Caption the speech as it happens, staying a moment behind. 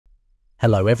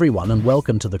Hello everyone and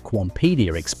welcome to the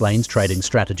Quantpedia Explains Trading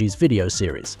Strategies video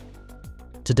series.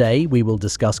 Today we will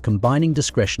discuss combining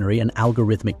discretionary and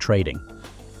algorithmic trading.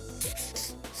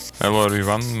 Hello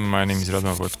everyone, my name is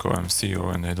Radovan Vojtko, I'm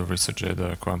CEO and Head of Research at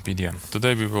Quantpedia.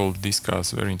 Today we will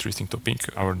discuss a very interesting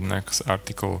topic. Our next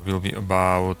article will be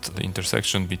about the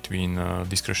intersection between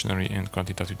discretionary and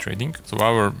quantitative trading. So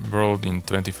our world in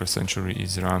 21st century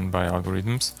is run by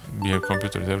algorithms. We have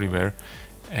computers everywhere.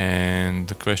 And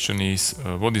the question is,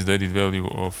 what is the added value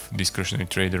of discretionary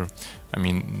trader? I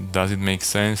mean, does it make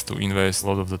sense to invest a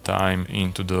lot of the time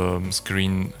into the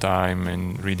screen time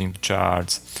and reading the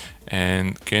charts?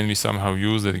 And can we somehow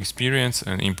use that experience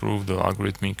and improve the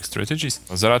algorithmic strategies?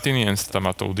 Zaratini and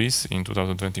Stamatoudis in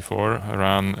 2024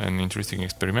 ran an interesting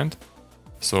experiment.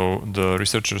 So the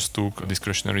researchers took a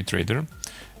discretionary trader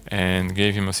and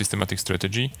gave him a systematic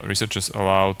strategy. Researchers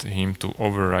allowed him to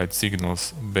override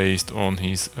signals based on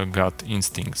his gut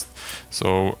instincts.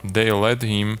 So they led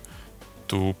him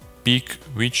to pick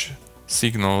which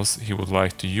signals he would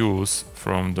like to use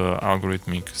from the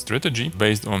algorithmic strategy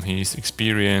based on his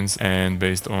experience and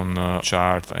based on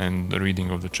chart and the reading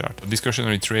of the chart. A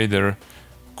discretionary trader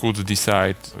could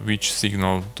decide which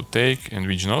signal to take and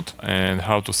which not, and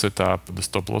how to set up the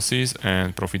stop losses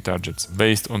and profit targets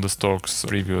based on the stock's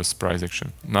previous price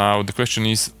action. Now the question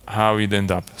is how it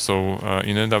ended up. So it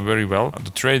ended up very well.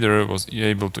 The trader was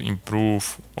able to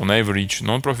improve on average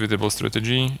non-profitable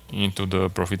strategy into the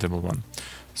profitable one.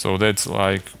 So that's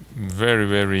like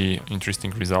very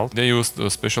interesting result. They used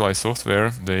specialized software,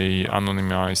 they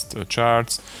anonymized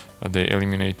charts, they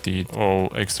eliminated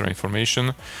all extra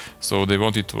information. So they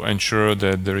wanted to ensure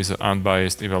that there is an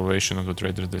unbiased evaluation of the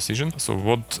trader's decision. So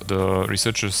what the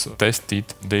researchers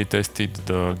tested, they tested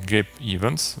the gap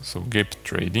events, so gap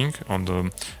trading on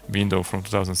the window from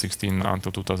 2016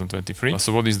 until 2023.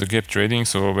 So what is the gap trading?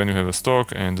 So when you have a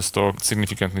stock and the stock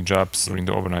significantly jumps during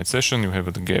the overnight session, you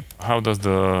have the gap. How does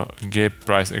the gap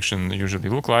price action usually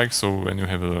look like? So when you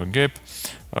have a gap,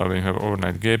 when you have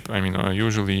overnight gap, I mean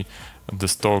usually the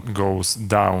stock goes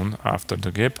down after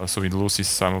the gap, so it loses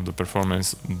some of the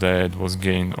performance that was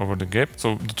gained over the gap.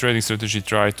 So the trading strategy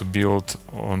tried to build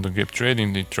on the gap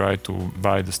trading, they tried to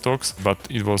buy the stocks, but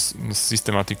it was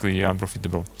systematically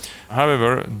unprofitable.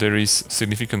 However, there is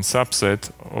significant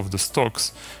subset of the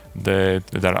stocks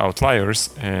that are outliers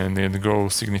and they go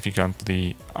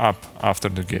significantly up after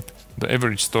the gap. The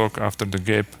average stock after the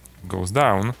gap goes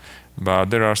down,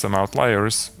 but there are some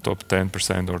outliers, top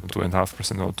 10% or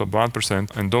 2.5% or top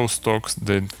 1%, and those stocks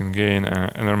that can gain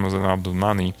an enormous amount of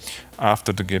money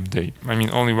after the gap day. I mean,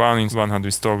 only 1 in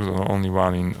 100 stocks or only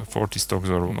 1 in 40 stocks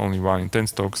or only 1 in 10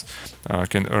 stocks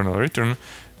can earn a return.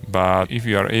 But if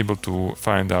we are able to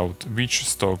find out which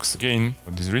stocks gain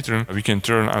this return, we can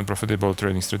turn unprofitable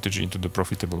trading strategy into the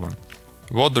profitable one.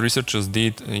 What the researchers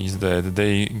did is that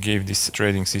they gave this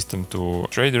trading system to a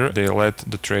trader. They let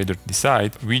the trader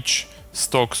decide which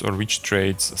stocks or which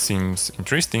trades seems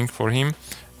interesting for him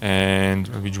and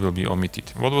which will be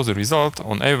omitted. What was the result?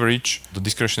 On average, the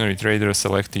discretionary trader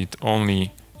selected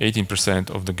only 18%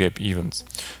 of the gap events.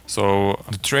 So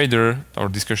the trader or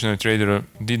discretionary trader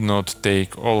did not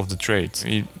take all of the trades.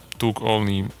 He took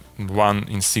only 1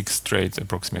 in 6 trades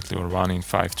approximately, or 1 in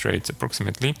 5 trades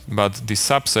approximately, but this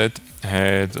subset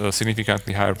had a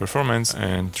significantly higher performance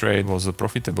and trade was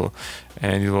profitable,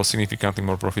 and it was significantly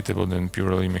more profitable than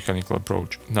purely mechanical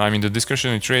approach. Now, I mean, the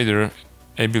discretionary trader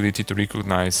ability to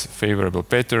recognize favorable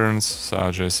patterns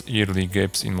such as yearly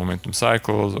gaps in momentum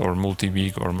cycles or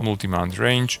multi-week or multi-month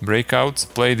range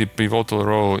breakouts played a pivotal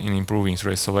role in improving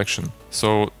trade selection.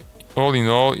 So all in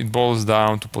all, it boils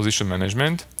down to position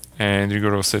management and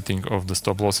rigorous setting of the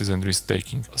stop losses and risk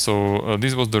taking. So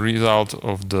this was the result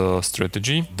of the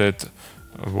strategy that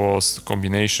was a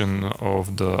combination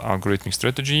of the algorithmic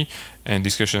strategy and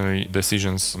discretionary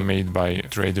decisions made by a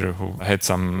trader who had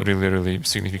some really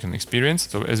significant experience.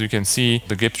 So as you can see,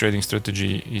 the gap trading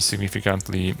strategy is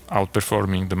significantly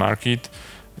outperforming the market.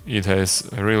 It has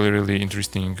a really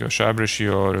interesting Sharpe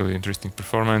ratio, really interesting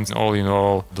performance. All in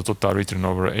all, the total return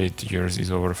over 8 years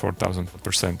is over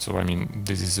 4,000%. So I mean,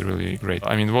 this is really great.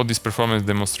 I mean, what this performance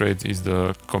demonstrates is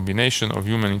the combination of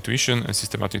human intuition and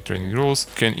systematic trading rules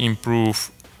can improve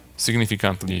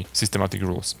significantly systematic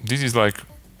rules. This is like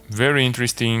very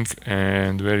interesting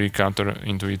and very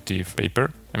counterintuitive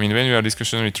paper. I mean, when you are a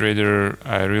discretionary trader,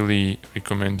 I really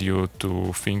recommend you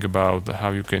to think about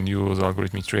how you can use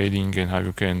algorithmic trading and how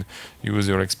you can use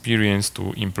your experience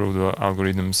to improve the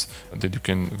algorithms that you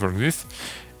can work with.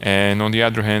 And on the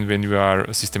other hand, when you are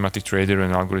a systematic trader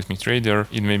and algorithmic trader,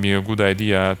 it may be a good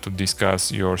idea to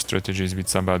discuss your strategies with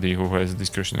somebody who has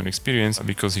discretionary experience,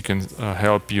 because he can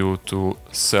help you to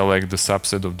select the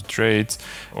subset of the trades,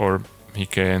 or he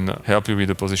can help you with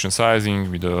the position sizing,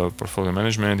 with the portfolio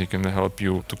management. He can help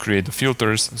you to create the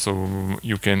filters, so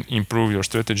you can improve your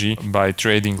strategy by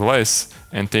trading less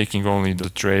and taking only the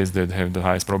trades that have the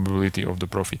highest probability of the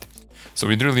profit. So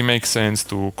it really makes sense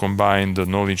to combine the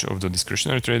knowledge of the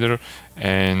discretionary trader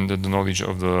and the knowledge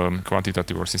of the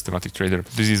quantitative or systematic trader.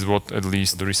 This is what at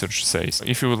least the research says.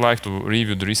 If you would like to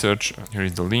review the research, here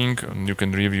is the link. You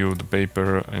can review the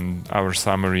paper and our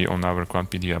summary on our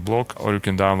Quantpedia blog, or you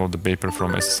can download the paper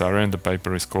from SSRN. The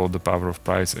paper is called The Power of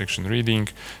Price Action Reading,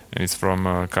 and it's from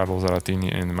Carlo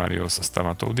Zaratini and Marios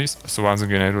Stavatoudis. So once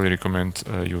again, I really recommend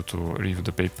you to review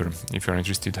the paper if you're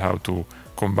interested how to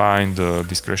combine the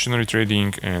discretionary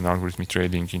trading and algorithmic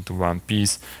trading into one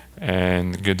piece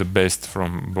and get the best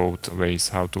from both ways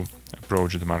how to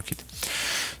approach the market.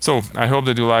 So I hope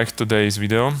that you liked today's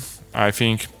video. I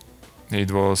think it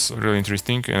was really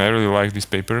interesting and I really like this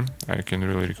paper. I can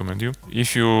really recommend you.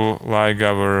 If you like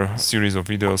our series of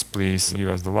videos, please give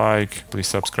us the like, please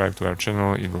subscribe to our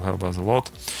channel, it will help us a lot.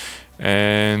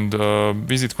 And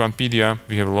visit Quantpedia.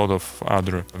 We have a lot of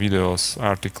other videos,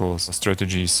 articles,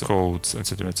 strategies, codes,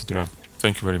 etc., etc.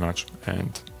 Thank you very much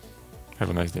and have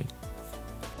a nice day.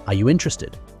 Are you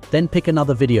interested? Then pick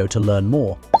another video to learn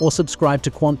more, or subscribe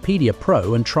to Quantpedia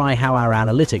Pro and try how our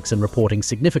analytics and reporting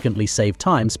significantly save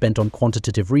time spent on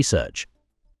quantitative research.